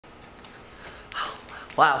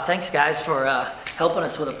Wow, thanks guys for helping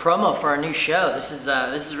us with a promo for our new show. This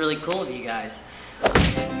is really cool of you guys.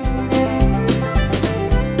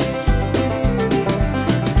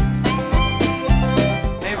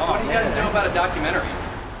 Hey, what do you guys know about a documentary?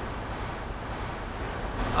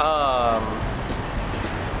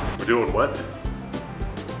 We're doing what?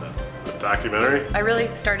 A documentary? I really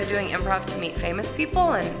started doing improv to meet famous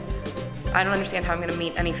people, and I don't understand how I'm gonna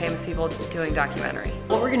meet any famous people doing documentary.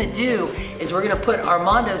 What we're gonna do is we're gonna put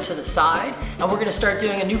Armando to the side, and we're gonna start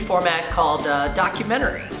doing a new format called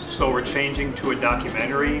documentary. So we're changing to a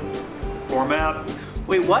documentary format?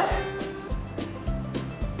 Wait, what?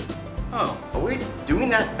 Oh, are we doing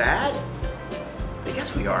that bad? I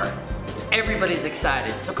guess we are. Everybody's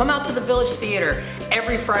excited, so come out to the Village Theater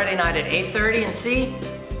every Friday night at 8:30 and see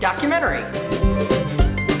documentary.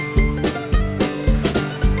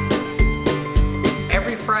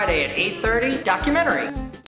 Every Friday at 8:30, documentary.